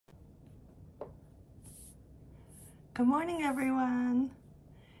Good morning, everyone.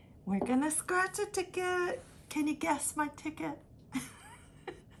 We're gonna scratch a ticket. Can you guess my ticket?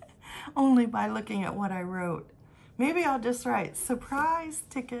 Only by looking at what I wrote. Maybe I'll just write surprise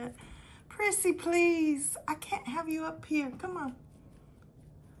ticket. Prissy, please. I can't have you up here. Come on.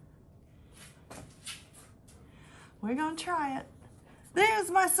 We're gonna try it. There's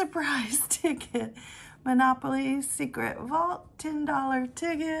my surprise ticket. Monopoly Secret Vault $10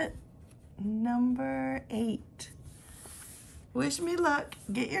 ticket number 8. Wish me luck.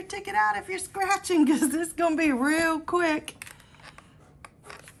 Get your ticket out if you're scratching, because this is going to be real quick.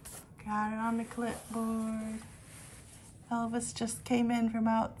 Got it on the clipboard. Elvis just came in from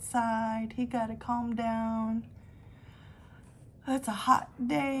outside. He got to calm down. It's a hot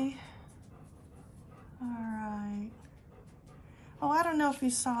day. All right. Oh, I don't know if you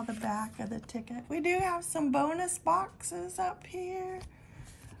saw the back of the ticket. We do have some bonus boxes up here.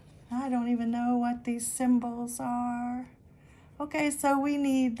 I don't even know what these symbols are. Okay, so we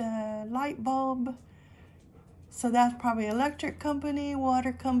need the light bulb. So that's probably electric company,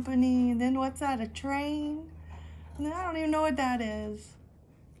 water company, and then what's that, a train? And then I don't even know what that is.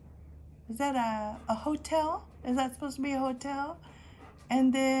 Is that a hotel? Is that supposed to be a hotel?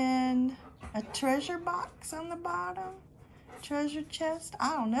 And then a treasure box on the bottom? Treasure chest?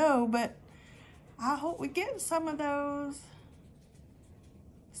 I don't know, but I hope we get some of those.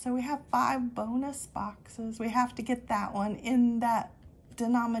 So we have 5 bonus boxes. We have to get that one in that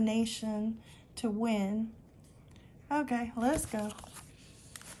denomination to win. Okay, let's go.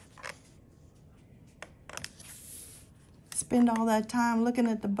 Spend all that time looking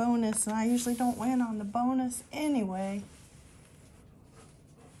at the bonus, and I usually don't win on the bonus anyway.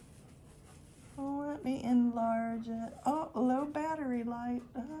 Oh, let me enlarge it. Oh, low battery life.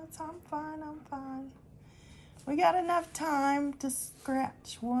 I'm fine. We got enough time to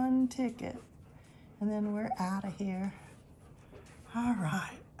scratch one ticket, and then we're out of here. All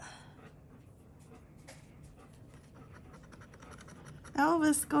right.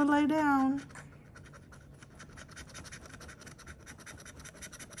 Elvis, go lay down.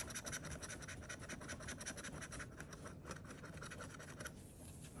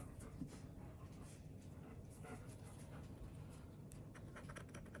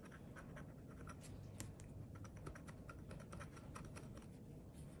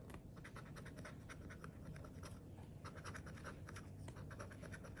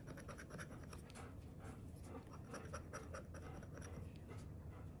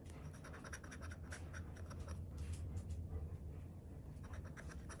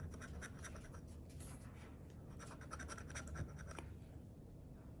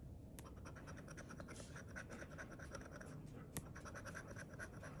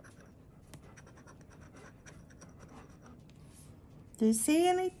 Do you see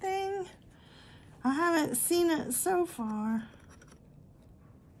anything? I haven't seen it so far.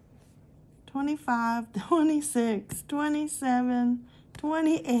 25, 26, 27,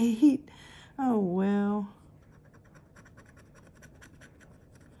 28. Oh, well.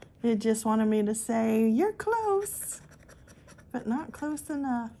 It just wanted me to say, you're close, but not close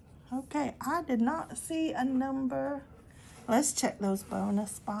enough. Okay, I did not see a number. Let's check those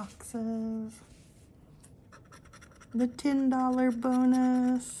bonus boxes. The $10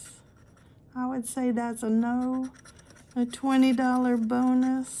 bonus, I would say that's a no. A $20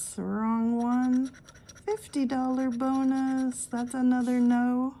 bonus, wrong one. $50 bonus, that's another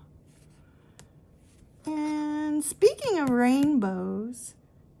no. And speaking of rainbows,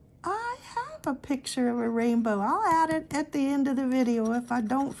 I have a picture of a rainbow. I'll add it at the end of the video if I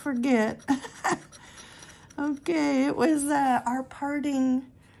don't forget. Okay, it was our parting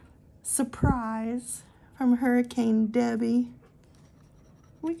surprise from Hurricane Debbie.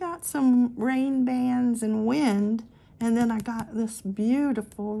 We got some rain bands and wind, and then I got this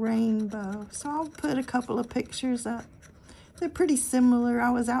beautiful rainbow. So I'll put a couple of pictures up. They're pretty similar.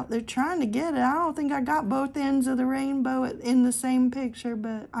 I was out there trying to get it. I don't think I got both ends of the rainbow in the same picture,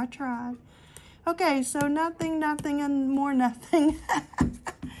 but I tried. Okay, so nothing, and more nothing.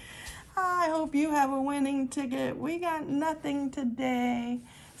 I hope you have a winning ticket. We got nothing today.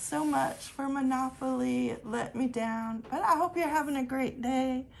 So much for Monopoly. It let me down. But I hope you're having a great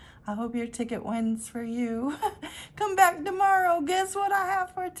day. I hope your ticket wins for you. Come back tomorrow. Guess what I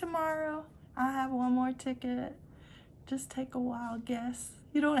have for tomorrow? I have one more ticket. Just take a wild guess.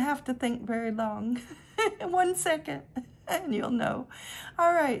 You don't have to think very long. 1 second and you'll know.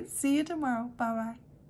 All right. See you tomorrow. Bye-bye.